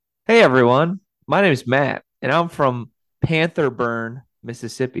Hey everyone, my name is Matt, and I'm from Panther Burn,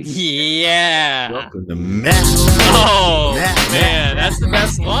 Mississippi. Yeah. Welcome to Matt, Oh Matt, man, that's the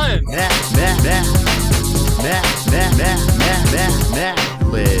best one. Matt, Matt, Matt, Matt, Matt, Matt, Matt, Matt, Matt,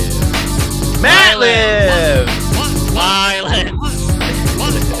 live. Matt Violence. lives. Violence.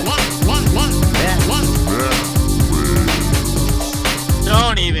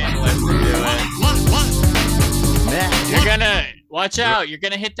 Don't even listen to it. You're gonna watch out. You're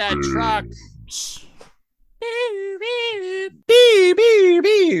gonna hit that truck.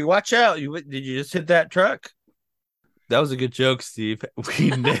 Bee. Watch out! Did you just hit that truck? That was a good joke, Steve. We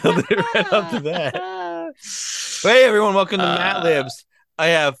nailed it right off the bat. Hey everyone, welcome to Matt Lives. I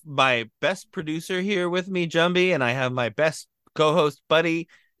have my best producer here with me, Jumbi, and I have my best co-host buddy,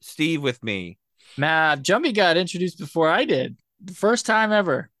 Steve, with me. Matt, Jumbi got introduced before I did. The first time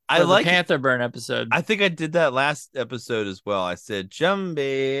ever. I like the Panther Burn episode. I think I did that last episode as well. I said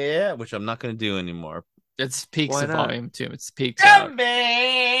Jumbi, which I'm not going to do anymore. It's peaks Why of not? volume 2. It's peaks out.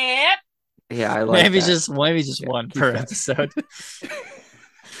 Yeah, I like Maybe that. just one keep per that. episode.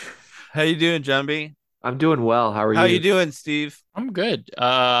 How you doing, Jumbi? I'm doing well. How are How you? you doing, Steve? I'm good.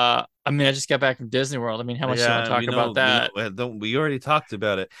 I just got back from Disney World. I mean, how much do you want to talk about that? We already talked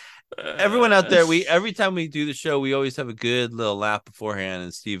about it. Everyone out there, every time we do the show, we always have a good little laugh beforehand.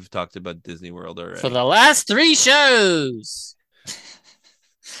 And Steve talked about Disney World already. For the last 3 shows.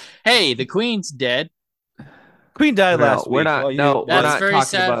 Hey, the Queen's dead. Queen died last week. We're not. Well, No, we're That's not very talking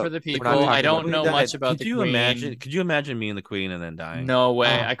sad about- for the we're not people. talking I about don't Queen know died. much about Could the you Queen. imagine? Could you imagine me and the Queen and then dying? No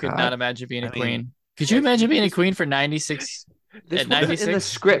way. Oh, I could God. not imagine being a I mean, queen. Could you imagine being a queen for 96? This At was in the 96?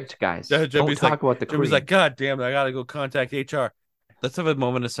 script, guys. Yeah, Don't Jumbi's talk like- about the Queen. Jumbi's like, God damn it! I gotta go contact HR. Let's have a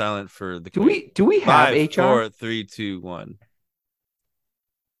moment of silence for the do Queen. we have 5, HR? 4, 3, 2, 1.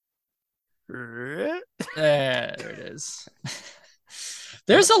 There it is.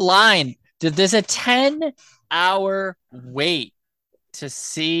 There's a line. There's a 10-hour wait to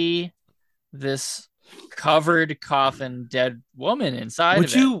see this covered coffin dead woman inside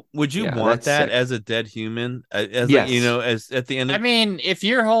Would of it. would you Yeah, want that's that sick. as a dead human? As Yes. as at the end I of mean, if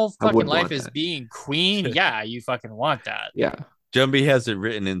your whole I fucking would life want is that. being queen, yeah, you fucking want that. Yeah. Jumbi has it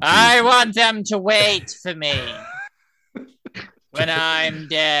written into I want them to wait for me when I'm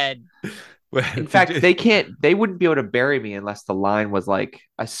dead. In fact, they wouldn't be able to bury me unless the line was like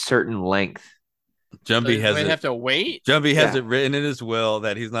a certain length. Jumbi So has we'd it. have to wait. Jumbi has Yeah. it written in his will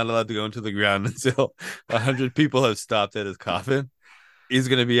that he's not allowed to go into the ground until 100 people have stopped at his coffin. He's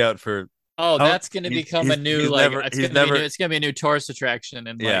gonna be out for Oh, that's gonna he's- become he's- a new he's like never- it's he's gonna be never- new, it's gonna be a new tourist attraction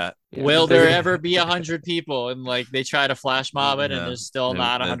and yeah. Yeah, will they're there gonna- ever be 100 people? And like they try to flash mob it, and No. there's still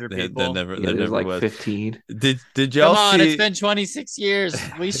not 100 people. That Yeah, never there's like was. 15. Did y'all Come on, see? it's been 26 years.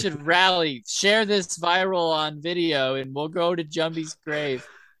 We should rally, share this viral on video, and we'll go to Jumbi's grave.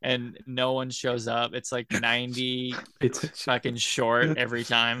 And no one shows up. It's like 90 It's fucking short every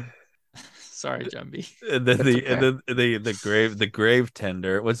time. Sorry, Jumbi. And then That's the grave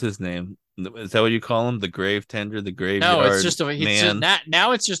tender. What's his name? Is that what you call him? The grave tender, the graveyard No, it's just man.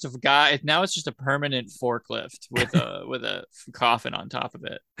 now it's just a guy. Now it's just a permanent forklift with a coffin on top of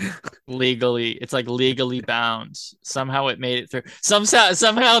it. Legally, it's like legally bound. Somehow it made it through.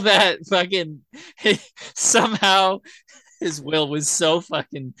 Somehow that fucking somehow his will was so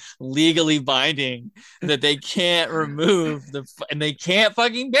fucking legally binding that they can't remove and they can't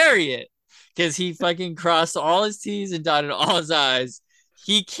fucking bury it because he fucking crossed all his T's and dotted all his I's.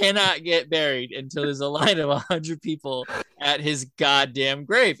 He cannot get buried until there's a line of 100 people at his goddamn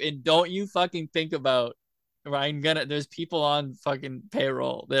grave. And don't you fucking think about Ryan Gunn. There's people on fucking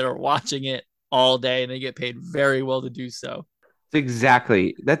payroll that are watching it all day and they get paid very well to do so.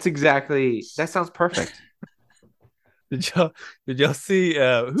 that sounds perfect. Did y'all see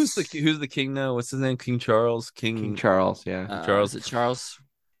who's the king now? What's his name? King Charles? King Charles, yeah. Charles. Is it Charles?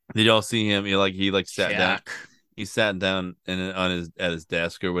 Did y'all see him? He sat down. Jack. He sat down at his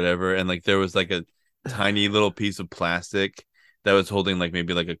desk or whatever, and like there was like a tiny little piece of plastic that was holding like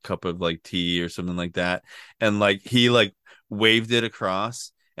maybe like a cup of like tea or something like that, and like he like waved it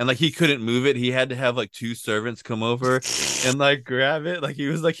across, and like he couldn't move it. He had to have like 2 servants come over and like grab it. Like he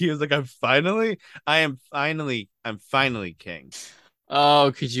was like I'm finally king.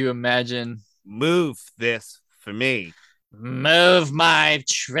 Oh, could you imagine? Move this for me. Move my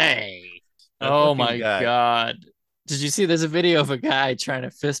tray. That Oh fucking my guy. God. Did you see there's a video of a guy trying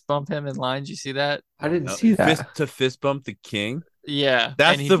to fist bump him in line? Did you see that? I didn't see that. Fist bump the king. Yeah.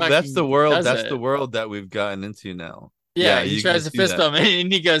 That's and he the world. does That's it. the world that we've gotten into now. Yeah, you he can tries to see fist that. bump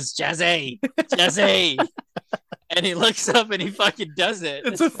and he goes, Jesse, Jesse. And he looks up and he fucking does it.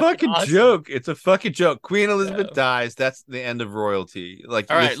 It's a fucking awesome. joke. It's a fucking joke. Queen Elizabeth dies. That's the end of royalty. Like,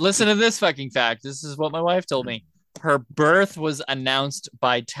 all right, listen to this fucking fact. This is what my wife told me. Her birth was announced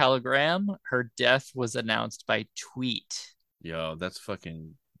by telegram. Her death was announced by tweet. Yo, that's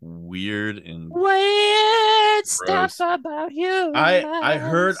fucking weird and weird stuff about you. I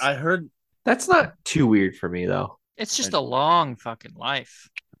heard. That's not too weird for me though. It's just a long fucking life.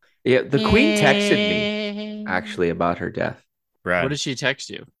 Yeah, the Queen texted me actually about her death. Brad. What did she text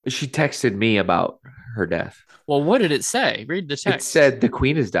you? She texted me about her death. Well, what did it say? Read the text. It said the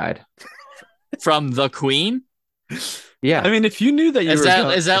Queen has died. From the Queen? Yeah. I mean, if you knew that you is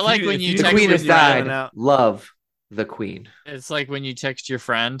that like when you the text Queen has died. Out. Love the Queen. It's like when you text your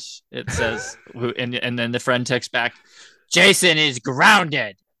friend. It says, and then the friend texts back, "Jason is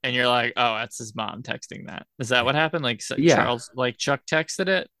grounded," and you're like, "Oh, that's his mom texting that." Is that what happened? Like, yeah. Charles, like Chuck texted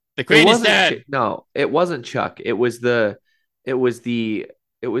it. The Queen is dead. No, it wasn't Chuck. It was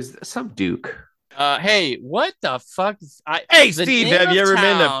some Duke. Hey, what the fuck? Hey, Steve, have you ever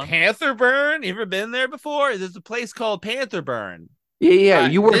been to Panther Burn? You ever been there before? There's a place called Panther Burn. Yeah,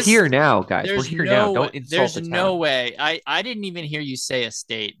 you were here now, guys. We're here now. Don't insult there's the town. no way. I didn't even hear you say a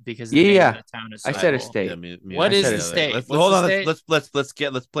state because the name of the town is so I said a cool. state. Yeah, what is the state? Hold on.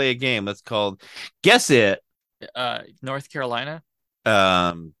 Let's play a game. Let's called Guess It. North Carolina.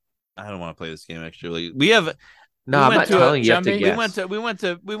 I don't want to play this game actually. We have I'm not telling you to guess. We went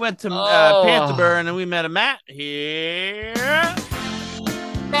to Panther Burn and we met a Matt here.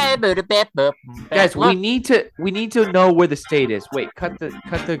 Guys, we need to know where the state is. Wait, cut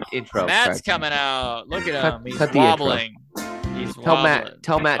the intro. Matt's coming out. Look at him. He's wobbling. He's tell wobbling.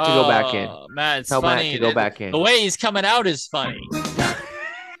 Tell Matt to go back in. Matt, it's tell funny. Matt to go back in. The way he's coming out is funny.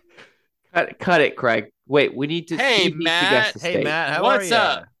 Cut it, Craig. Wait, we need to. Hey, Matt. Hey, Matt. How What's are you?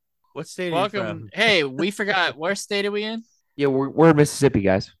 up? What state Welcome. are you from? Hey, we forgot. Where state are we in? Yeah, we're in Mississippi,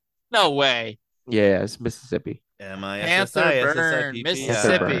 guys. No way. Yeah, it's Mississippi. Panther Burn,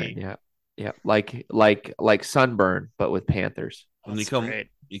 Mississippi. Burn, yeah, like sunburn, but with panthers. When you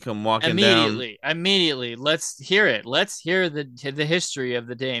come walking immediately. Let's hear it. Let's hear the history of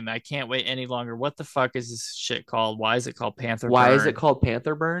the game. I can't wait any longer. What the fuck is this shit called? Why is it called Panther Burn? Why is it called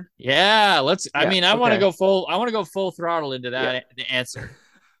Panther Burn? Yeah, let's. Yeah, I mean, I want to go full. I want to go full throttle into that answer.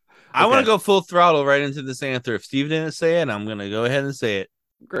 I want to go full throttle right into this answer. If Steve didn't say it, I'm gonna go ahead and say it.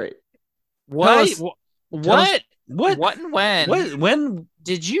 Great. What? What? What and when? When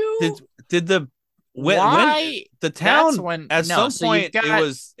did you? Did the when the town at some point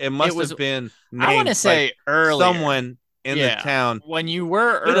it must have been named, I want to say earlier someone in the town when you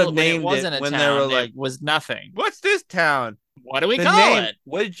were early, when it wasn't a when town, they were like, it was nothing. What's this town? What do we call it?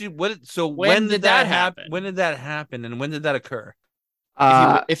 So when did that happen? When did that happen and when did that occur?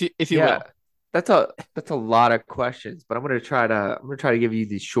 If you will. That's a lot of questions, but I'm gonna try to give you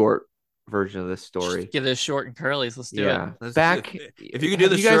the short version of this story. Give this short and curlies. Let's do it. If you could do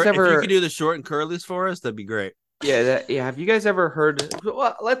the short, if you could do the short and curlies for us, that'd be great. Yeah, Have you guys ever heard?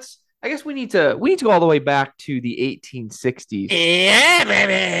 Well, I guess we need to go all the way back to the 1860s. Yeah,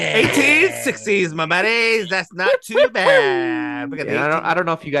 baby. 1860s, my buddies. That's not too bad. I don't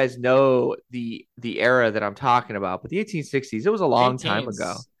know if you guys know the era that I'm talking about, but the 1860s. It was a long time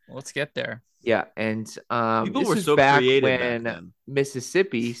ago. Let's get there. Yeah, and people this were was so back creative when back then.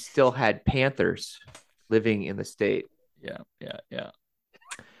 Mississippi still had panthers living in the state. Yeah.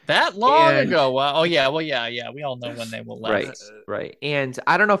 That long ago. Well, yeah. We all know when they will left. Right. And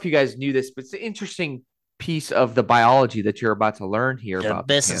I don't know if you guys knew this, but it's an interesting piece of the biology that you're about to learn here about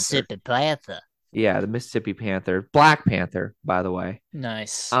the Mississippi Panther. Yeah, the Mississippi Panther, Black Panther, by the way.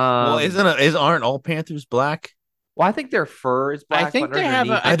 Nice. Well, aren't all panthers black? Well, I think their fur is black. I think they have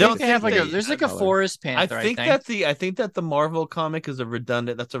there's like a forest panther. I think that the Marvel comic is a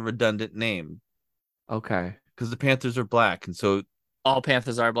redundant name. Okay. Because the panthers are black, and so all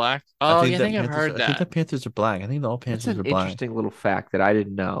panthers are black. Oh, I think I've heard that. I think the panthers are black. I think all panthers are black. Interesting little fact that I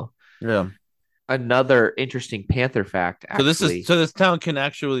didn't know. Yeah. Another interesting panther fact. Actually. So this town can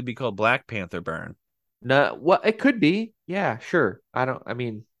actually be called Black Panther Burn. No, well, it could be. Yeah, sure. I don't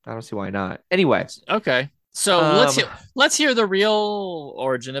see why not. Anyway. Okay. So let's hear the real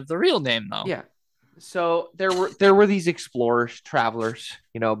origin of the real name, though. Yeah. So there were these explorers, travelers,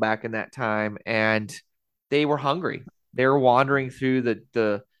 back in that time, and they were hungry. They were wandering through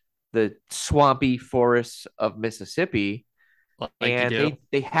the swampy forests of Mississippi, and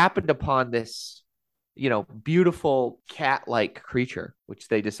they happened upon this, beautiful cat-like creature, which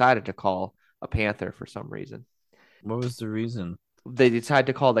they decided to call a panther for some reason. What was the reason? They decided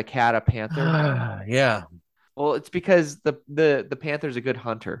to call the cat a panther. Yeah. Well, it's because the panther's a good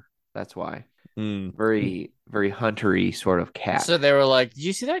hunter. That's why. Very, very huntery sort of cat. So they were like, "Did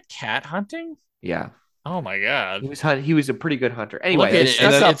you see that cat hunting? Yeah. Oh my god! He was a pretty good hunter. Look Anyway, at they it.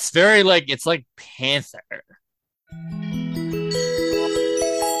 snuck up. It's very like Panther."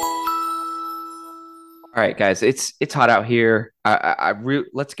 All right, guys, it's hot out here.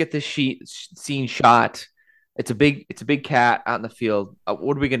 Let's get this scene shot. It's a big cat out in the field.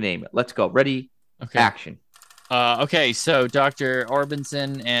 What are we gonna name it? Let's go. Ready? Okay. Action. Okay, so Dr.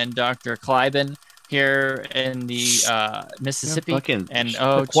 Orbison and Dr. Kleiben here in the Mississippi, and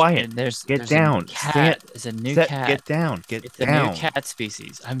quiet. And there's down. A cat. There's a new cat. Get down. It's a new cat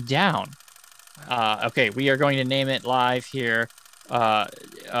species. I'm down. Okay, we are going to name it live here. It's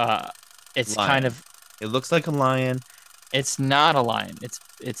Lion. kind of. It looks like a lion. It's not a lion.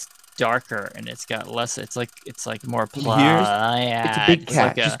 It's darker and it's got less. It's like more It's a big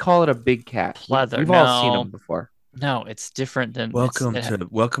cat. Just call it a big cat. Pleather. We've all seen them before. No, it's different than. Welcome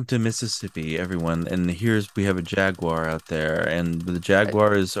to Mississippi, everyone. And we have a jaguar out there, and the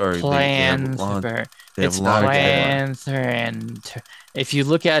jaguars are Panther. It's Panther, and if you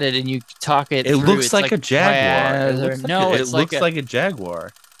look at it and you talk it, it through, looks like a jaguar. It looks like a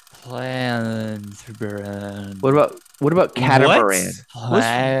jaguar. Panther Burn. What about catamaran?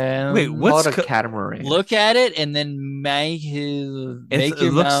 Wait, what's a catamaran? Look at it and then make your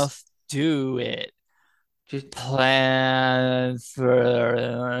mouth do it. Just Panther.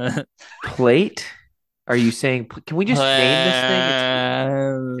 Plate? Are you saying? Can we just name this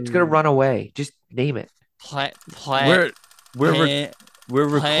thing? It's gonna run away. Just name it. We're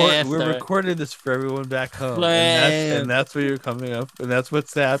recording this for everyone back home, and that's what you're coming up, and that's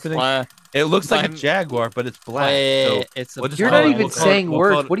what's happening. It looks like a jaguar, but it's black. So you're not even saying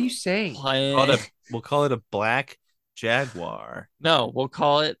words. What are you saying? We'll call it a black jaguar. No, we'll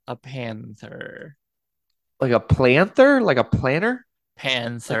call it a panther. Like a planther? Like a planter?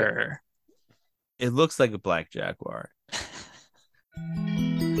 Panther. It looks like a black jaguar.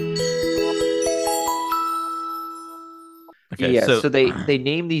 Okay, yeah, so they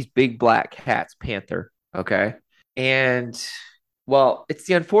name these big black cats Panther, okay? And well, it's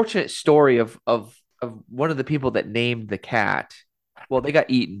the unfortunate story of one of the people that named the cat. Well, they got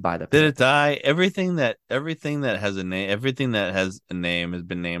eaten by the panther. Did it die? Everything that has a name has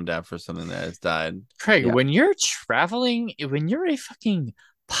been named after something that has died. Craig, when you're traveling, when you're a fucking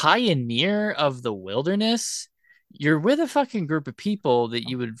pioneer of the wilderness, you're with a fucking group of people that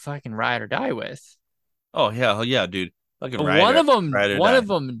you would fucking ride or die with. Oh yeah, dude. One of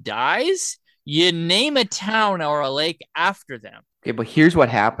them dies. You name a town or a lake after them. Okay, but here's what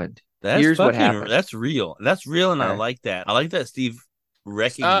happened. What happened. That's real. That's real, and okay. I like that. I like that Steve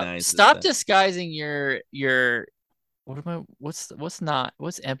recognizes. Stop disguising your. What's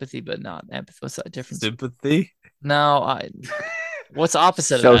empathy but not empathy? What's that difference? Sympathy? No, what's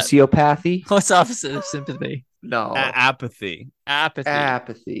opposite of that? Sociopathy? What's opposite of sympathy? No. Apathy.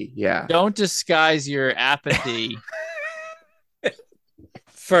 Apathy, yeah. Don't disguise your apathy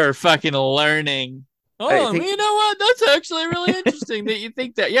for fucking learning. Oh, you know what? That's actually really interesting that you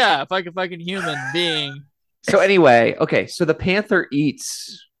think that. Yeah, if like a fucking human being. So anyway, okay, so the panther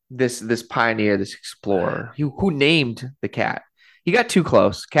eats this pioneer, this explorer, who named the cat. He got too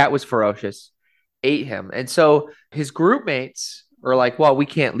close. Cat was ferocious, ate him. And so his group mates are like, well, we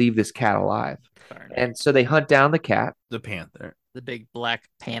can't leave this cat alive. And so they hunt down the cat. The panther. The big black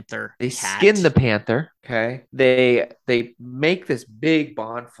panther. They skin the panther. Okay. They make this big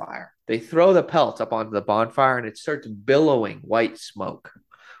bonfire. They throw the pelts up onto the bonfire and it starts billowing white smoke,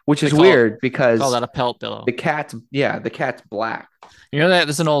 which is weird because call that a pelt billow. The cat's black. You know that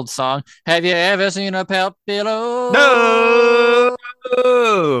there's an old song. Have you ever seen a pelt billow? No.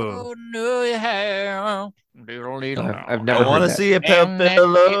 Oh, no, you have. I've never. I want to see a pelt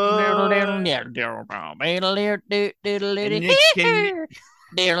billow. Can you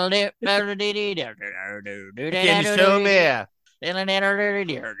show me?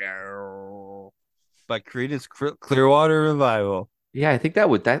 By Creedence Clearwater Revival. Yeah, I think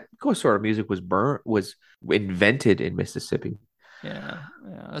that sort of music was invented in Mississippi. Yeah.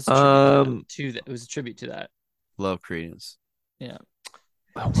 It was a tribute to that. Love Creedence. Yeah.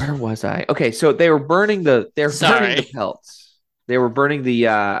 Where was I? Okay, so they were burning the pelts. They were burning the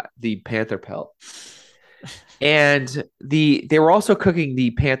panther pelt. And they were also cooking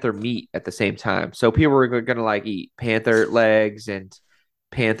the panther meat at the same time. So people were going to eat panther legs and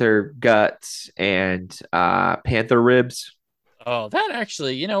panther guts and panther ribs. Oh, that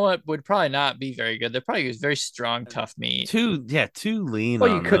actually, you know what, would probably not be very good. They're probably very strong, tough meat. Too lean.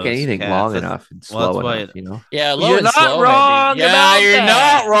 Well, you cook anything long enough and slow enough, you know. Yeah, low you're and not slow. Wrong you're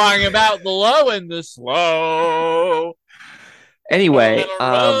not wrong about the low and the slow. Anyway,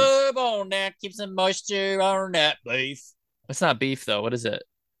 rub on that, keep some moisture on that beef. It's not beef though. What is it?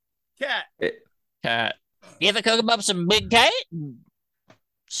 Cat. Cat. You ever cook up some big cat?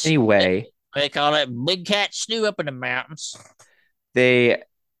 anyway, They call it big cat stew up in the mountains.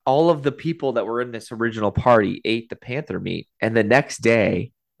 all of the people that were in this original party ate the panther meat, and the next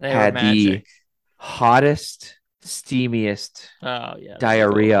day They had were magic. the hottest, steamiest Oh yeah,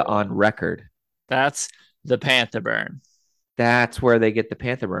 diarrhea on record. That's the Panther Burn. That's where they get the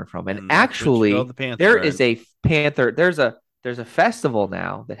Panther Burn from. And that's what you call actually, the Panther there Burn. is a panther. There's a festival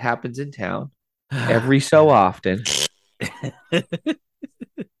now that happens in town every so often,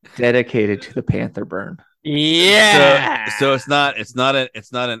 dedicated to the Panther Burn. Yeah. So it's not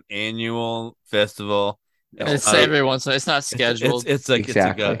an annual festival. It's every once. It's not scheduled. It's like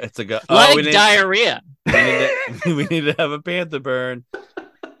Exactly. it's like a like diarrhea. we need to have a Panther Burn.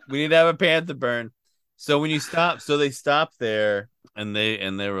 We need to have a Panther Burn. So when you stop, so they stopped there, and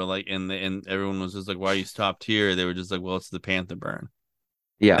they were like, and everyone was just like, "Why you stopped here?" They were just like, "Well, it's the Panther Burn."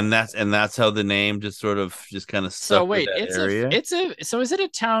 Yeah, and that's how the name just sort of just kind of stuck. So wait, with that it's area. so is it a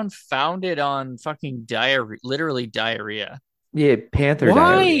town founded on fucking diarrhea, literally diarrhea? yeah, Panther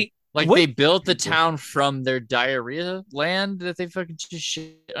diarrhea. Like What? they built the town from their diarrhea land that they fucking just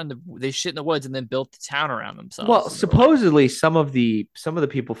shit in the woods and then built the town around themselves. Well, supposedly some of the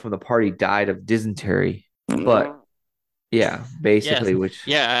people from the party died of dysentery, but yeah, basically, which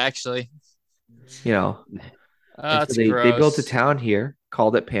actually, you know, and that's so they built a gross. town here,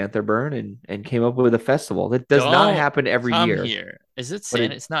 called it Panther Burn, and came up with a festival that does not Don't happen every come year. here. Is it? But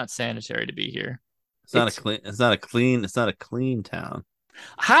It's not sanitary to be here. It's not a clean town.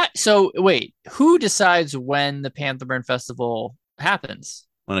 So wait, who decides when the Panther Burn Festival happens?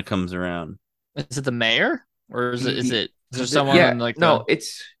 When it comes around, Is it the mayor or is there someone Yeah, like no,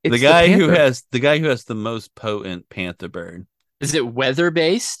 it's the guy who Panther. has the most potent Panther Burn. Is it weather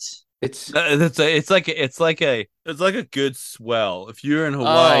based? It's It's like a good swell. If you're in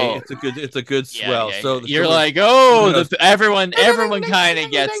Hawaii, Oh. it's a good swell. Yeah. So You're so like, everyone kind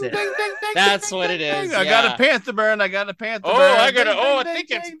of gets it. That's what it is. I got a Panther Burn. I got a Panther Burn.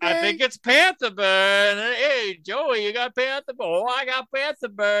 I think it's Panther Burn. Hey, Joey, you got Panther Burn. Oh, I got Panther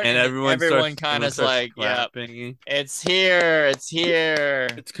Burn. And everyone kind of like, yeah, clapping. it's here. It's here.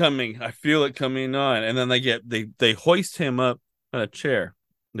 It's coming. I feel it coming on. And then they hoist him up on a chair.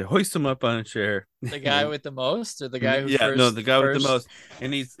 They hoist him up on a chair. The guy with the most, or the guy who the guy with the most.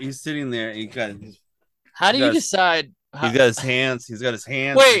 And he's sitting there. How do you decide? He's got his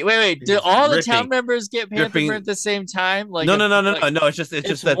hands. Wait. Do all the ripping, town members get Panther Burn at the same time? Like no. It's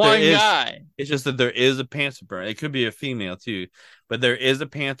just that one there is. guy. It's just that there is a Panther Burn. It could be a female too, but there is a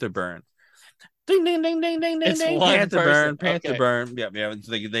Panther Burn. Ding ding ding ding ding ding ding. Panther Burn. Yeah.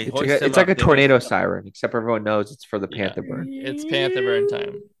 It's like a tornado siren, except everyone knows it's for the Panther Burn. It's Panther Burn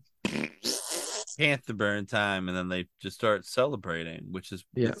time. Panther Burn time, and then they just start celebrating, which is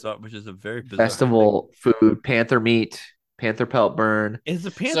a very bizarre festival food, panther meat, panther pelt burn. Is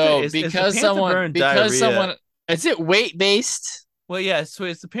the Panther? So is because the Panther Burn diarrhea? Is it weight based? Well, yeah. So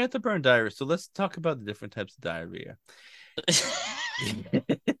it's the Panther Burn diarrhea. So let's talk about the different types of diarrhea.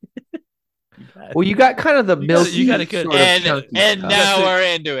 Well, you got kind of the milky. You got a good, and now we're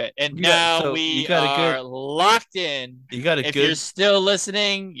into it, and now we are locked in. You got a if good. If you're still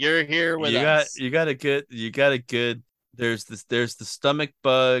listening, you're here with us. You got a good. There's the stomach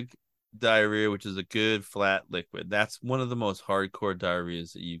bug diarrhea, which is a good flat liquid. That's one of the most hardcore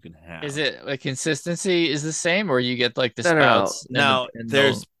diarrheas that you can have. Is it like consistency is the same, or you get like the spouts? No.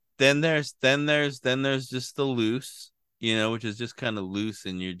 There's just the loose, which is just kind of loose,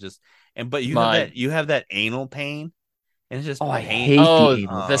 and you're just. But you have that anal pain, and it's just I hate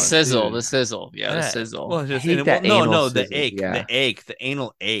the sizzle, dude. the sizzle, the sizzle. Well, the ache, the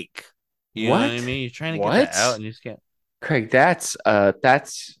anal ache. You know what I mean? You're trying to get that out, and you just can't. Craig, that's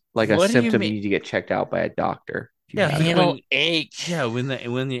like a symptom you need to get checked out by a doctor. Yeah, anal ache. Yeah, when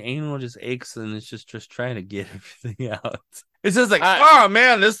the anal just aches, and it's just trying to get everything out. It's just like, oh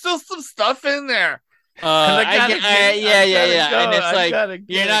man, there's still some stuff in there. And it's like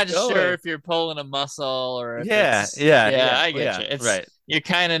you're not sure if you're pulling a muscle or if I get you. It's right. You're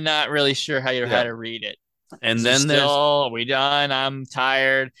kind of not really sure how to read it. And then are we done? I'm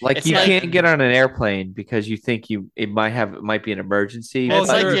tired. Like you can't get on an airplane because you think it might be an emergency. It's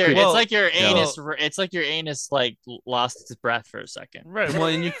like your anus. It's like your anus like lost its breath for a second. Right. Well,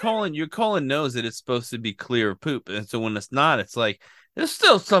 and your colon knows that it's supposed to be clear of poop, and so when it's not, it's like there's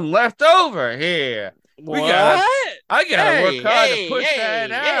still some left over here. I gotta work hard to push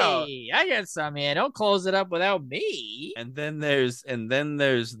that out. I got some here. Don't close it up without me. And then there's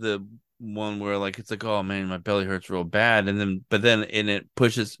the one where like it's like, oh man, my belly hurts real bad, and it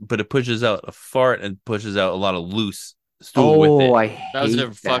pushes out a fart and pushes out a lot of loose stool with Oh, it. I Those hate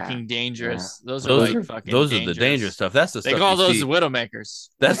are fucking dangerous. Yeah. Those are Those like are fucking those dangerous. are the dangerous stuff. That's the They stuff call you those see. widowmakers.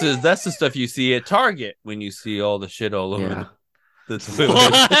 That's the stuff you see at Target when you see all the shit all over Yeah. the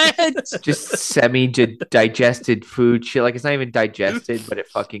toilet. What? Just semi-digested food shit. Like it's not even digested, but it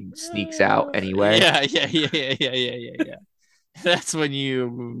fucking sneaks out anyway. Yeah. That's when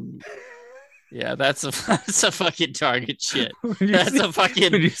you. Yeah, that's a fucking Target shit. That's a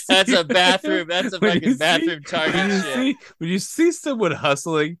fucking that's a bathroom. That's a fucking bathroom Target shit. When you see someone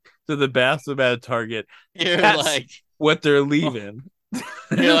hustling to the bathroom at a Target, You're that's like, what they're leaving.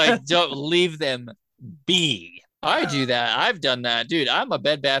 you're like, don't leave them be. I do that. I've done that, dude. I'm a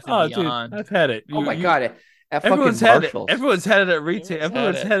Bed Bath and Oh, dude, Beyond. I've had it. Oh my God. At fucking Marshalls. Everyone's had it at retail.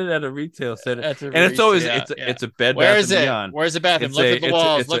 Everyone's Everyone's had had it at a retail center, That's a and it's always yeah. it's a Bed Where Bath is and it? Beyond. Where's the bathroom? It's Look a at the it's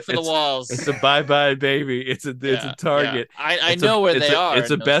walls. a, it's Look a, for the it's walls. it's a Bye Bye Baby. It's a Target. I know where they are. It's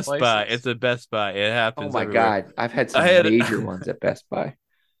a in those Best places. Buy. It's a Best Buy. It Oh happens my everywhere. God. I've had I some had major ones at Best Buy.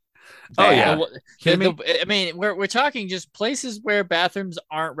 Oh yeah. I mean, we're talking just places where bathrooms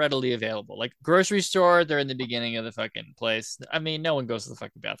aren't readily available. Like grocery store, they're in the beginning of the fucking place. I mean, no one goes to the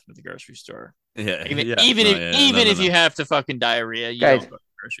fucking bathroom at the grocery store. Yeah. Even if you have to fucking diarrhea, you don't go to the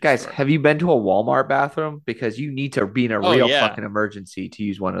grocery Guys, store. have you been to a Walmart bathroom? Because you need to be in a real fucking emergency to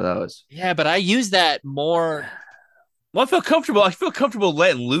use one of those. Yeah, but I use that more. Well, I feel comfortable. I feel comfortable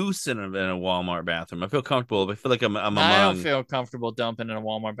letting loose in a Walmart bathroom. I feel comfortable. I feel like I'm among. I don't feel comfortable dumping in a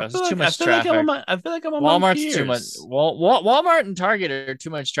Walmart bathroom. It's too much I feel like I'm among Walmart's peers. too much. Walmart and Target are too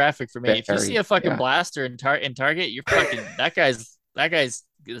much traffic for me. If you see a fucking blaster in Target, you're fucking that guy's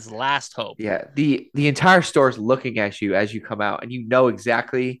his last hope. Yeah, the entire store is looking at you as you come out, and they know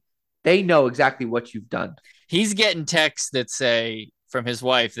exactly what you've done. He's getting texts that say from his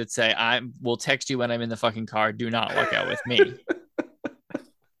wife that say, "I will text you when I'm in the fucking car. Do not walk out with me."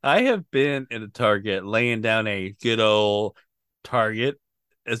 I have been in a Target laying down a good old Target.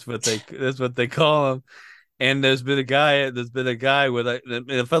 That's what they call them. And there's been a guy with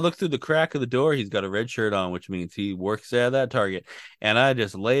if I look through the crack of the door, he's got a red shirt on, which means he works at that Target. And I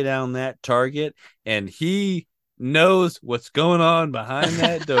just lay down that Target, and he knows what's going on behind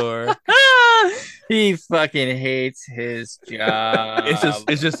that door. He fucking hates his job. It's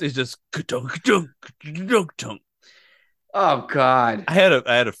just Oh God. I had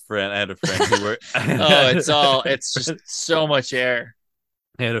a friend who worked. It's just so much air.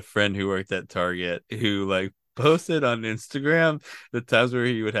 I had a friend who worked at Target who like posted on Instagram the times where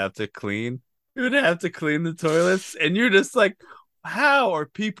he would have to clean. He would have to clean the toilets, and you're just like, how are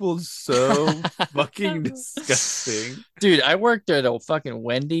people so fucking disgusting? Dude, I worked at a fucking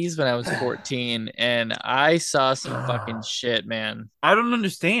Wendy's when I was 14, and I saw some fucking shit, man. I don't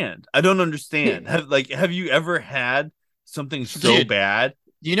understand. Have you ever had something so bad?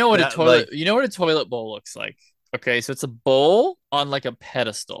 You know what a toilet bowl looks like? Okay, so it's a bowl on like a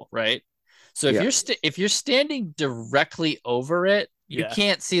pedestal, right? So if you're standing directly over it, you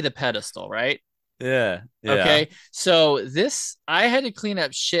can't see the pedestal, right? Yeah. Okay. So I had to clean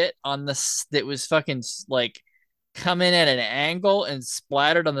up shit on this that was fucking like coming at an angle and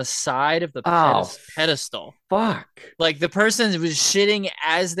splattered on the side of the pedestal. Fuck. Like the person was shitting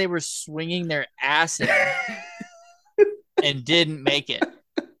as they were swinging their ass in and didn't make it.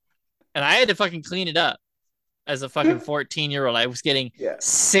 And I had to fucking clean it up as a fucking 14-year-old. I was getting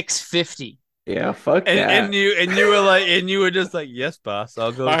 $6.50. Yeah, fuck that. And you were just like, yes, boss,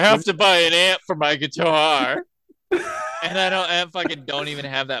 I'll go. I have to buy an amp for my guitar. And I don't even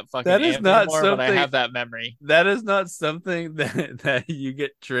have that fucking that is amp not anymore, something, but I have that memory. That is not something that you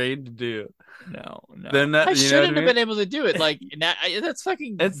get trained to do. No. They're not, I shouldn't have been able to do it. Like that's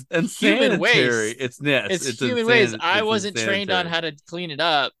fucking it's human waste. It's human waste. I wasn't trained on how to clean it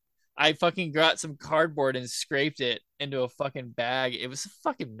up. I fucking got some cardboard and scraped it into a fucking bag. It was a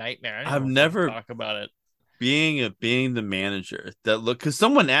fucking nightmare. I've never talk about it. Being the manager because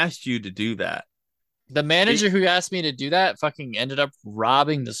someone asked you to do that. The manager who asked me to do that fucking ended up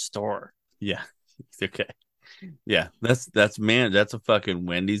robbing the store. Yeah. Okay. Yeah. That's a fucking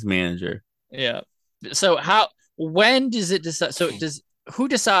Wendy's manager. Yeah. So when does it decide? So who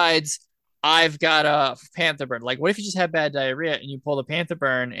decides I've got a Panther Burn? Like, what if you just have bad diarrhea and you pull the Panther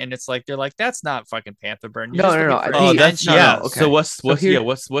Burn and it's like, they're like, that's not fucking Panther Burn. No. Oh, that's okay. So what's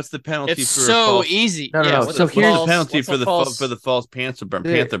the penalty? It's so easy. No. So here's the penalty for the false Panther Burn.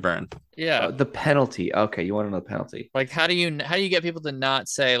 Yeah. The penalty. Okay, you want to know the penalty? Like, how do you get people to not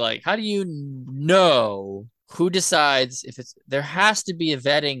say, like, how do you know who decides if it's? There has to be a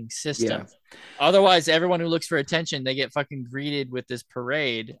vetting system. Otherwise, everyone who looks for attention, they get fucking greeted with this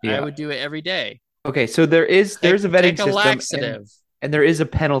parade. I Yeah. would do it every day. Okay, so there's a vetting Take a system, laxative. and there is a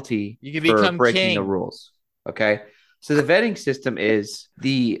penalty You can for become breaking the king. rules. Okay, so the vetting system is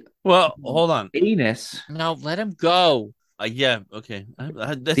the Well, hold on. anus. No, let him go. Yeah, okay.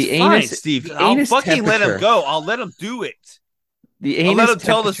 That's The fine, anus- Steve. the I'll anus fucking let him temperature. go. I'll let him do it. The I'll let anus him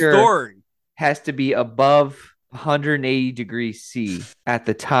tell the temperature story. has to be above 180 degrees C at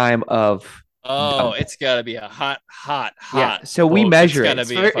the time of Oh, dump. it's got to be a hot. Yeah, so we bolt. measure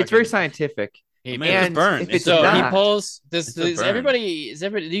It's it. gotta be It's very scientific. I mean, And it's a burn. if It's it's a So burn. he not, pulls. It's a Does burn. everybody?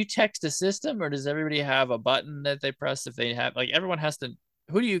 Do you text a system, or does everybody have a button that they press if they have? Like everyone has to.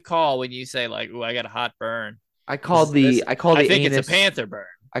 Who do you call when you say like, "Oh, I got a hot burn"? I call the I think anus. it's a Panther Burn.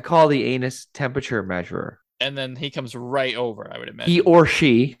 I call the anus temperature measurer. And then he comes right over. I would imagine He or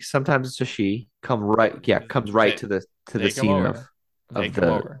she, sometimes it's a she, comes right They- to the they come scene over. They come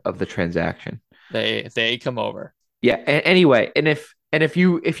over. of the transaction. They come over. Yeah. Anyway, and if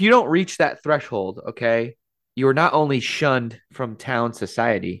you don't reach that threshold, okay, you are not only shunned from town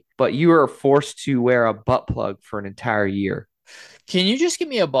society, but you are forced to wear a butt plug for an entire year. Can you just give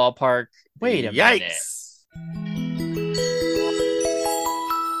me a ballpark? Wait a minute. Yikes.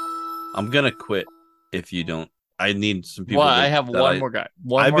 I'm gonna quit if you don't. I need some people. Well, I have one more guy.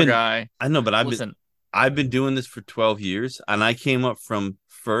 One more guy. I know, but Listen, I've been doing this for 12 years, and I came up from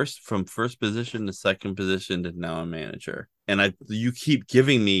first position to second position to now a manager. And you keep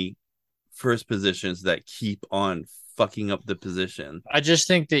giving me first positions that keep on fucking up the position. I just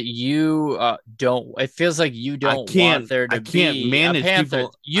think that you don't. It feels like you don't want there to be manage a Panther.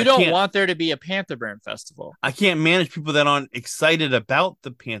 people. You don't want there to be a Panther Burn festival. I can't manage people that aren't excited about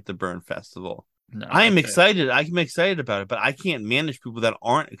the Panther Burn festival. No, I am excited. I'm excited about it, but I can't manage people that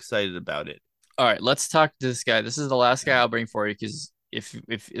aren't excited about it. All right, let's talk to this guy. This is the last guy I'll bring for you because if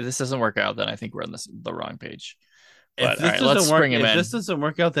this doesn't work out, then I think we're on the wrong page. But If this doesn't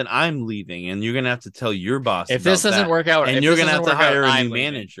work out, then I'm leaving, and you're gonna have to tell your boss. If this doesn't work out, and you're gonna have to hire a new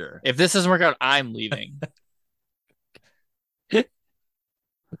manager. If this doesn't work out, I'm leaving.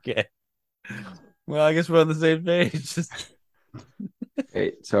 Okay. Well, I guess we're on the same page.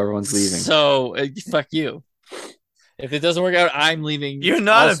 Okay, so everyone's leaving. So fuck you. If it doesn't work out, I'm leaving. You're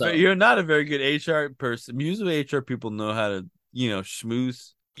not a very good HR person. Usually, HR people know how to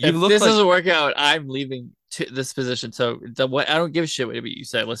schmooze. If this doesn't work out, I'm leaving to this position. So I don't give a shit what you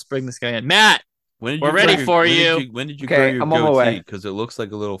say. Let's bring this guy in, Matt. We're ready for you. When did you grow your goatee? Because it looks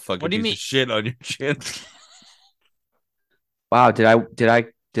like a little fucking piece of shit on your chin. Wow, did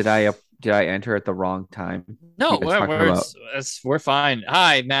I enter at the wrong time? No, we're fine.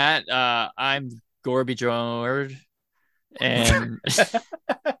 Hi, Matt. I'm Gorby Jord, and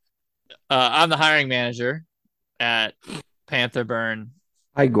I'm the hiring manager at Panther Burn.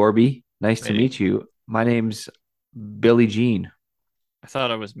 Hi, Gorby. Nice to meet you. My name's Billy Jean. I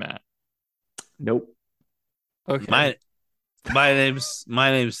thought I was Matt. Nope. Okay. My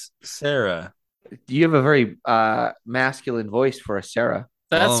name's Sarah. You have a very masculine voice for a Sarah.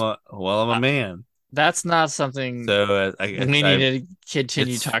 I'm a man. That's not something so we need to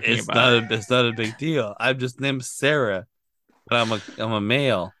continue talking about. It's not a big deal. I'm just named Sarah, but I'm a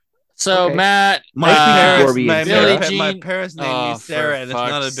male. So okay. Matt, my parents named me Sarah, and it's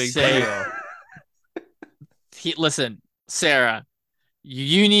not a big deal. Listen, Sarah,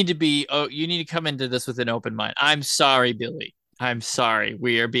 you need to come into this with an open mind. I'm sorry, Billy. I'm sorry.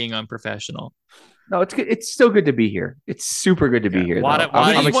 We are being unprofessional. No, it's good. It's still good to be here. It's super good to be here.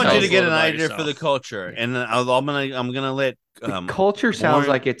 I just want you to get an idea for the culture, and then I'm gonna let the culture sounds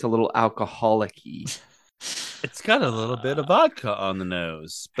like it's a little alcoholic-y. It's got a little bit of vodka on the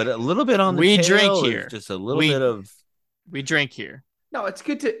nose, but a little bit on the tail. We drink here. Just a little bit of. We drink here. No, it's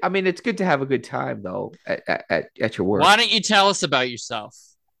good to. I mean, it's good to have a good time though at your work. Why don't you tell us about yourself?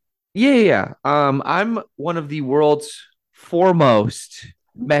 Yeah. I'm one of the world's foremost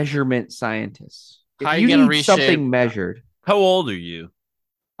measurement scientists. How are you gonna reshape something measured? How old are you?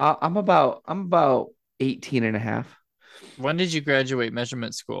 I'm about 18 and a half. When did you graduate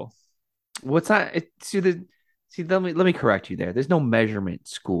measurement school? What's that? Let me correct you there. There's no measurement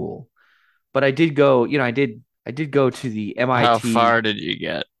school, but I did go. I did go to the MIT. How far did you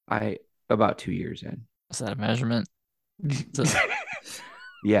get? About 2 years in. Is that a measurement?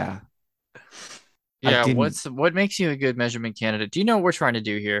 Yeah. Yeah. What makes you a good measurement candidate? Do you know what we're trying to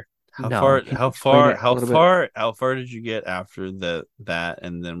do here? How far did you get after that?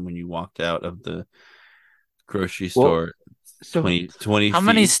 And then when you walked out of the grocery store, 20 how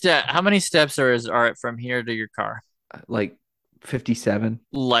many steps are it from here to your car? Like 57.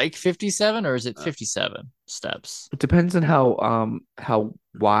 Like 57, or is it 57 steps? It depends on how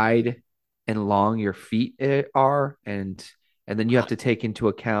wide and long your feet are, and then you have to take into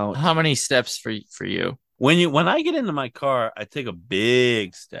account. How many steps for you? When I get into my car, I take a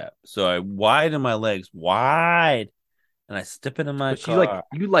big step. So I widen my legs wide and I step into my But car.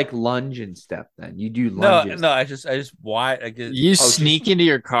 you like lunge and step. Then you do No, lunges. no, I just wide. I get. You sneak into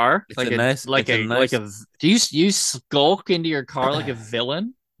your car It's like a nice, like it's a a nice. like a. Do you skulk into your car like a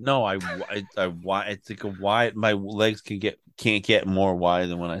villain? No, I wide. It's like a wide. My legs can't get more wide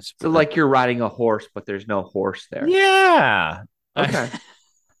than when I. So like you're riding a horse, but there's no horse there. Yeah. Okay.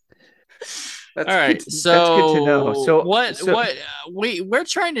 All right. That's good to know. So what we're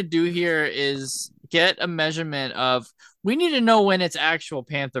trying to do here is get a measurement of. We need to know when it's actual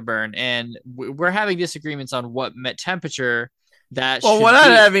Panther Burn, and we're having disagreements on what temperature that Well, should we're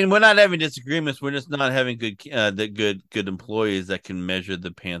not having disagreements. We're just not having good employees that can measure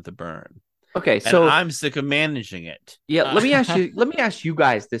the Panther Burn. Okay, And so I'm sick of managing it. yeah, let me ask you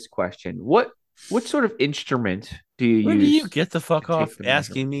guys this question. What sort of instrument do you Where use? do you get the fuck to take off the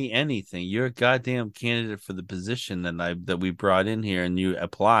asking measurement? me anything? You're a goddamn candidate for the position that we brought in here, and you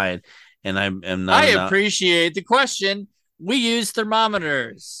applied, and I am not. I appreciate the question. We use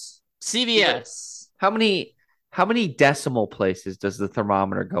thermometers. CVS. How many decimal places does the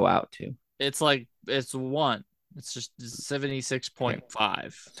thermometer go out to? It's one. It's just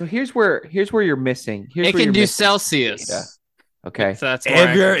 76.5. So here's where you're missing. It can do Celsius. Data. Okay. So that's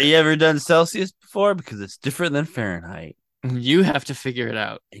you ever done Celsius before? Because it's different than Fahrenheit. You have to figure it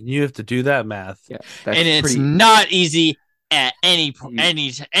out, and you have to do that math. Yeah, and it's not easy at any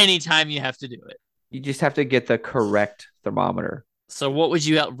time you have to do it. You just have to get the correct thermometer. So, what would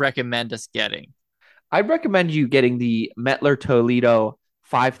you recommend us getting? I'd recommend you getting the Mettler Toledo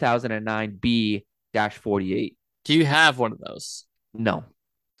 5009B-48. Do you have one of those? No.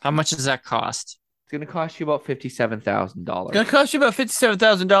 How much does that cost? It's going to cost you about $57,000. It's going to cost you about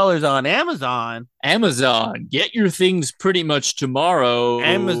 $57,000 on Amazon. Amazon, get your things pretty much tomorrow.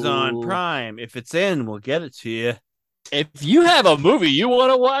 Amazon Prime. If it's in, we'll get it to you. If you have a movie you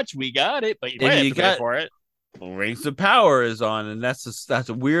want to watch, we got it, but you might have to pay for it. Rings of Power is on, and that's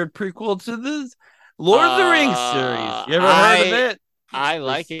a weird prequel to the Lord of the Rings series. You ever heard of it? I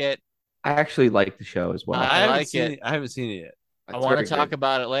like it. I actually like the show as well. I like it. I haven't seen it yet. I want to talk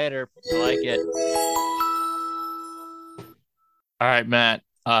about it later. I like it. All right, Matt.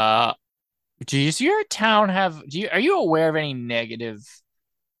 Does your town have? Are you aware of any negative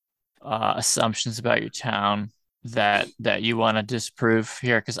assumptions about your town that you want to disprove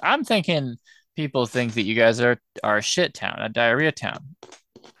here? Because I'm thinking people think that you guys are a shit town, a diarrhea town,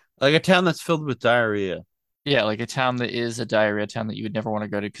 like a town that's filled with diarrhea. Yeah, like a town that is a diarrhea town that you would never want to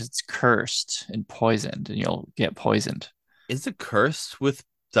go to because it's cursed and poisoned, and you'll get poisoned. Is it cursed with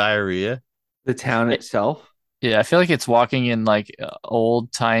diarrhea? The town itself? Yeah, I feel like it's walking in like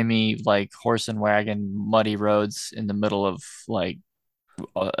old timey, like horse and wagon, muddy roads in the middle of like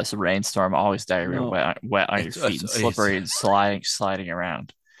a rainstorm. Always diarrhea, wet on your feet, and slippery and sliding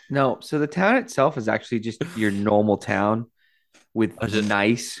around. No, so the town itself is actually just your normal town with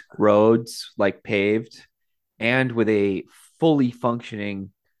nice roads, like paved, and with a fully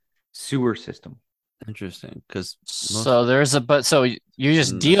functioning sewer system. Interesting, because so you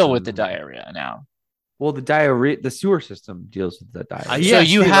just deal with the diarrhea now. Well, the sewer system deals with the diarrhea. So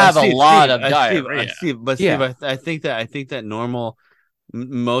you have a lot of diarrhea. I think that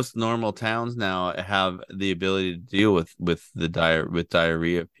most normal towns now have the ability to deal with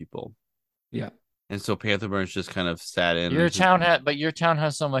diarrhea people. Yeah. And so Panther Burn's just kind of sat in. Your town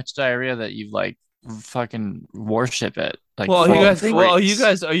has so much diarrhea that you like fucking worship it. Like, are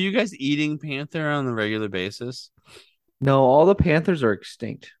you guys eating panther on a regular basis? No, all the panthers are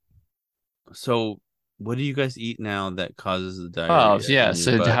extinct. So what do you guys eat now that causes the diarrhea? Oh yeah.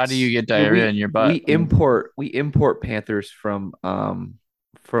 So how do you get diarrhea in your butt? We import panthers from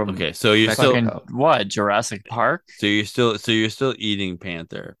Okay, so you're Mexico. Still what? Jurassic Park? So you're still eating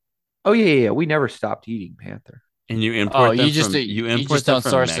panther. Oh yeah. We never stopped eating panther. And you import them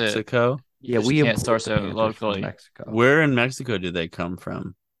from Mexico? Yeah, we can't source it locally. Mexico. Where in Mexico do they come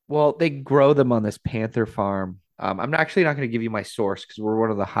from? Well, they grow them on this panther farm. I'm actually not going to give you my source because we're one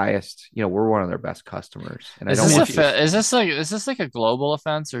of the highest. We're one of their best customers. And is this like a global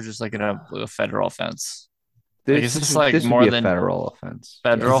offense or just like a federal offense? This would be a federal offense.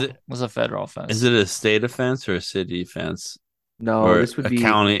 Federal was a federal offense. Is it a state offense or a city offense? No, or this would be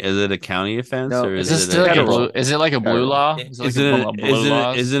county. Is it a county offense? No, or is it like a blue? Is it like a blue law? Is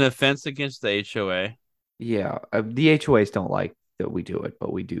it an offense against the HOA? Yeah, the HOAs don't like that we do it,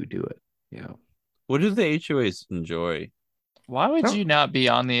 but we do it. Yeah. What do the HOAs enjoy? Why would you not be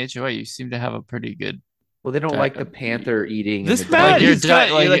on the HOA? You seem to have a pretty good Well, they don't like the panther eating. This and man,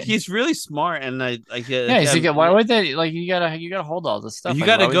 Like, he's really smart, and I get. Yeah, he's like, why would they like? You gotta hold all this stuff. You Like,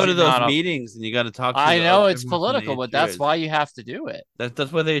 got to why would go you to those not- meetings, and you got to talk to. I know it's everyone from the political, but that's HOAs. why you have to do it.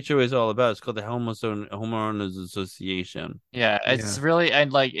 That's what the HOA is all about. It's called the Homeowners Association. Yeah, it's really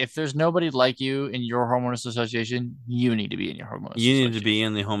and like if there's nobody like you in your homeowners association, you need to be in your homeowners. You need to association. be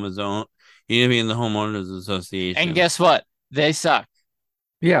in the home zone. You need to be in the homeowners association. And guess what? They suck.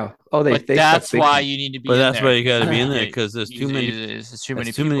 Yeah. Oh, But they that's suck big why time. you need to be. But in that's there. why you got to be in there because there's too many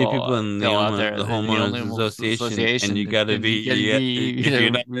people in the out there. the homeowners association, and you got to be. If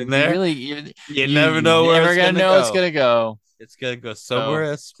you're not in there, really, you never know where it's gonna go. It's gonna go. It's gonna go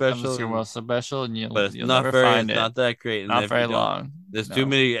somewhere special. Somewhere special, and but you'll not never very. find It's it. not that great. Not very long. There's too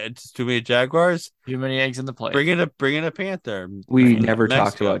many. It's too many Jaguars. Too many eggs in the plate. Bring in a Panther. We never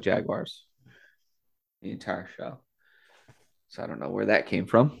talked about Jaguars the entire show, so I don't know where that came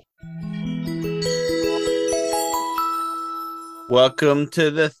from. Welcome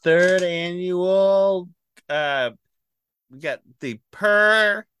to the third annual. We got the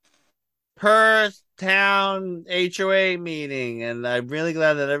per town HOA meeting, and I'm really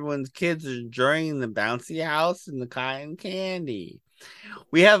glad that everyone's kids are enjoying the bouncy house and the cotton candy.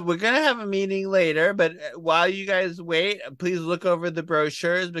 We're gonna have a meeting later, but while you guys wait, please look over the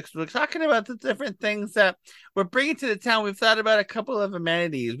brochures because we're talking about the different things that we're bringing to the town. We've thought about a couple of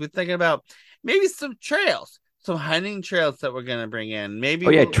amenities. We're thinking about maybe some trails, some hunting trails that we're gonna bring in. Maybe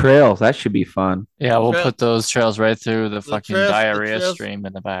trails. That should be fun. Yeah, we'll put those trails right through the fucking diarrhea trails, stream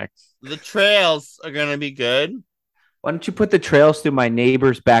in the back. The trails are gonna be good. Why don't you put the trails through my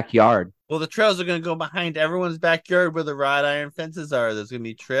neighbor's backyard? Well, the trails are going to go behind everyone's backyard where the wrought iron fences are. There's going to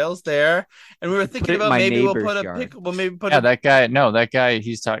be trails there, and we were thinking about maybe we'll put a pickle. Well, maybe put that guy. No, that guy.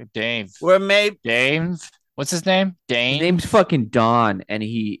 He's talking Dave. Dave. What's his name? Dane. His name's fucking Don, and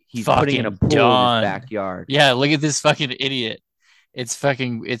he's putting in a pool in his backyard. Yeah, look at this fucking idiot. It's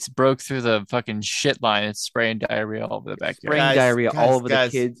broke through the fucking shit line. It's spraying diarrhea all over the backyard. Spraying diarrhea all over the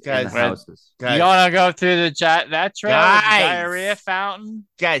kids and the houses. You want to go through that trail with the diarrhea fountain?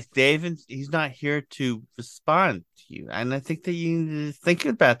 Guys, Dave, he's not here to respond to you. And I think that you need to think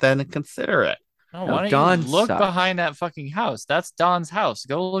about that and consider it. No, why don't you look behind that fucking house? That's Don's house.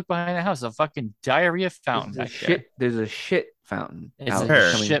 Go look behind the house. A fucking diarrhea fountain back there. There's a shit fountain. It's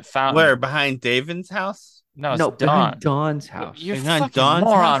a shit fountain. Where? Behind Davin's house? No, it's Don. Don's house. You fucking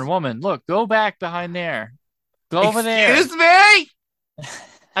moron, woman. Look, go back behind there. Go over there. Excuse me?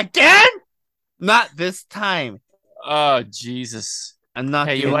 Again? Not this time. Oh, Jesus. I'm not.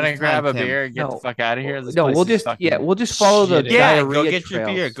 Hey, you want to grab a beer and get the fuck out of here? We'll just follow the diarrhea go get trails. your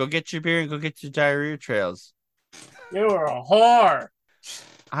beer. Go get your beer and go get your diarrhea trails. You are a whore.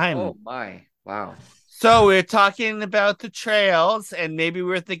 Oh my! Wow. So we're talking about the trails, and maybe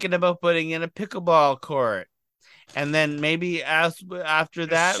we're thinking about putting in a pickleball court, and then maybe after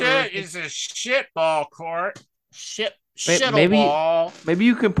that, is a shit ball court. Maybe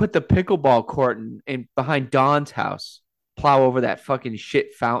you can put the pickleball court in behind Don's house. Plow over that fucking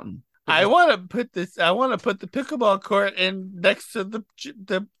shit fountain. I want to put the pickleball court in next to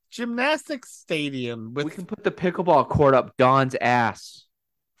the gymnastics stadium. We can put the pickleball court up Don's ass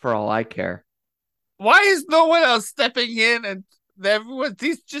for all I care. Why is no one else stepping in and everyone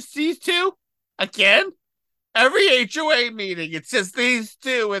these two again? Every HOA meeting, it's just these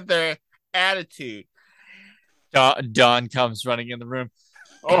two with their attitude. Don comes running in the room.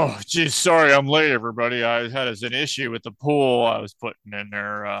 Oh, geez, sorry I'm late, everybody. I had an issue with the pool I was putting in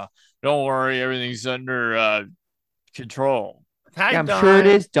there. Don't worry, everything's under control. Hi, I'm sure it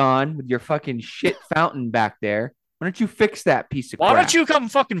is, Don, with your fucking shit fountain back there. Why don't you fix that piece of crap? Why don't you come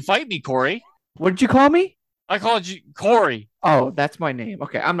fucking fight me, Corey? What did you call me? I called you Corey. Oh, that's my name.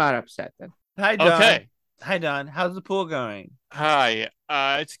 Okay, I'm not upset then. Hi, Don. Okay. Hi, Don. How's the pool going? Hi.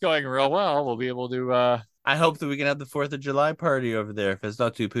 It's going real well. We'll be able to I hope that we can have the 4th of July party over there if it's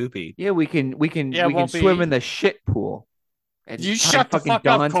not too poopy. Yeah, we can swim in the shit pool. You shut the fuck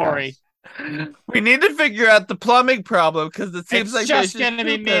up, Corey. We need to figure out the plumbing problem because it seems like it's just gonna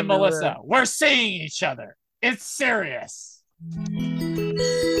be me and Melissa. We're seeing each other. It's serious.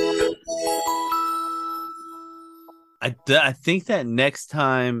 I think that next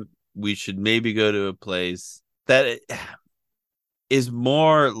time we should maybe go to a place that is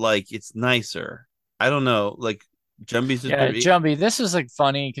more like it's nicer. I don't know, like Jumbi's. Jumbi. This was like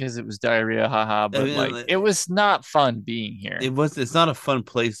funny because it was diarrhea, haha. But it was not fun being here. It's not a fun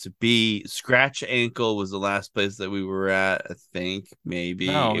place to be. Scratch Ankle was the last place that we were at. I think maybe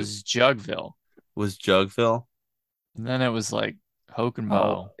no, it was Jugville. Was Jugville? And then it was like Hoke and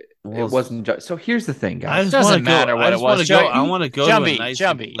Bow. Well, it wasn't. So here's the thing, I guys. just Doesn't want to go. matter I what it just want was. to go. I want to go to a Jumbi, nice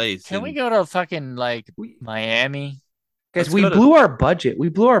Jumbi. place. Can we go to fucking like We, Miami? guys, Let's we go to- blew our budget. We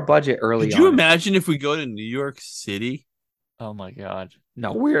blew our budget early Could you on. imagine if we go to New York City? Oh my god.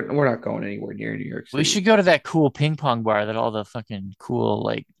 No, we're not going anywhere near New York City. We should go to that cool ping pong bar that all the fucking cool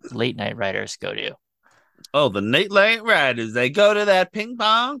like late night writers go to. Oh, the Nightlight Riders. They go to that ping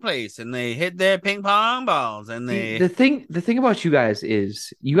pong place and they hit their ping pong balls and See, they. the thing about you guys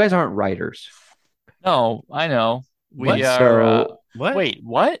is you guys aren't writers. No, I know. We What? are. So What? Wait,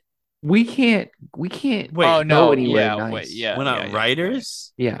 what? we can't Wait, Oh go no, anywhere yeah, nice. wait, yeah. We're not yeah,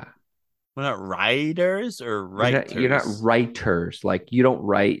 writers. Yeah. We're not writers or writers. You're not writers. Like you don't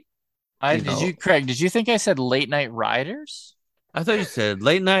write. Did know. you, Craig? Did you think I said late night riders? I thought you said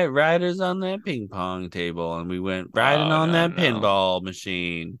late night riders on that ping pong table, and we went riding on that pinball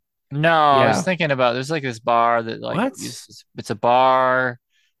machine. No, I was Yeah. thinking about there's like this bar that like What? it's a bar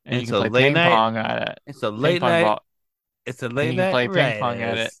and It's you a can late play ping night- pong at it. It's a Ping late pong night. ball. It's a And late you can night play ping pong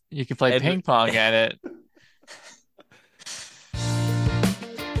at it. riders. You can play And- ping pong at it.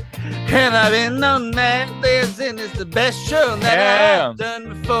 And I've been on that list, and it's the best show that Yeah. I've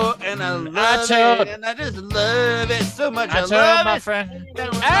done before, and I love told- it, and I just love it so much. I I told love my it. friend. That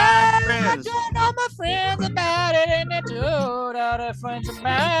was I my friends. told all my friends about it, and they told all their friends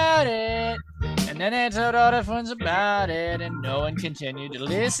about it. And then they told all their friends about it, and no one continued to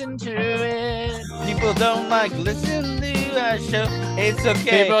listen to it. People don't like listening to our show. It's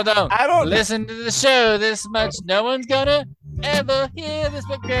okay. People don't I don't listen to the show this much. No one's gonna ever hear this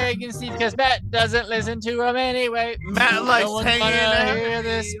but Greg and Steve, because Matt doesn't listen to them anyway. Matt likes no one's hanging gonna out. hear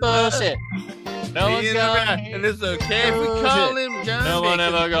this bullshit. No one's being gonna around. hear And it's okay if we bullshit. call him John. No one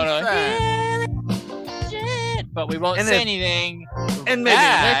ever gonna hear. hear this shit. But we won't And say if- anything And maybe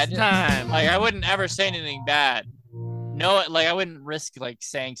bad. next time. Like I wouldn't ever say anything bad. No, like I wouldn't risk like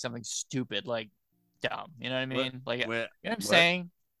saying something stupid, like dumb. You know what I mean? Like you know what I'm saying?